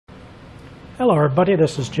Hello everybody,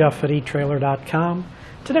 this is Jeff at etrailer.com.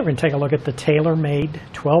 Today we're going to take a look at the tailor-made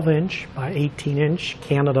 12-inch by 18-inch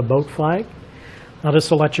Canada boat flag. Now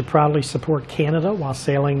this will let you proudly support Canada while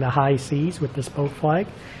sailing the high seas with this boat flag.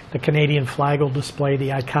 The Canadian flag will display the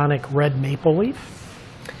iconic red maple leaf,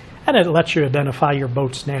 and it lets you identify your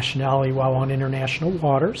boat's nationality while on international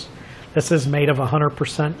waters. This is made of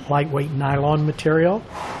 100% lightweight nylon material,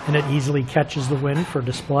 and it easily catches the wind for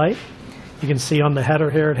display. You can see on the header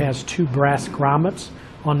here it has two brass grommets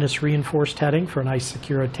on this reinforced heading for a nice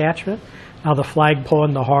secure attachment. Now the flagpole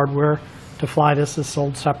and the hardware to fly this is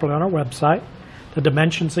sold separately on our website. The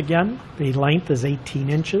dimensions again, the length is 18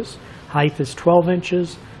 inches, height is 12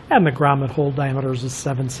 inches, and the grommet hole diameter is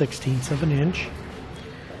 7/16 of an inch.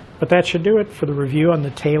 But that should do it for the review on the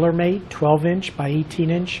tailor-made 12-inch by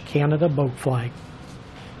 18-inch Canada boat flag.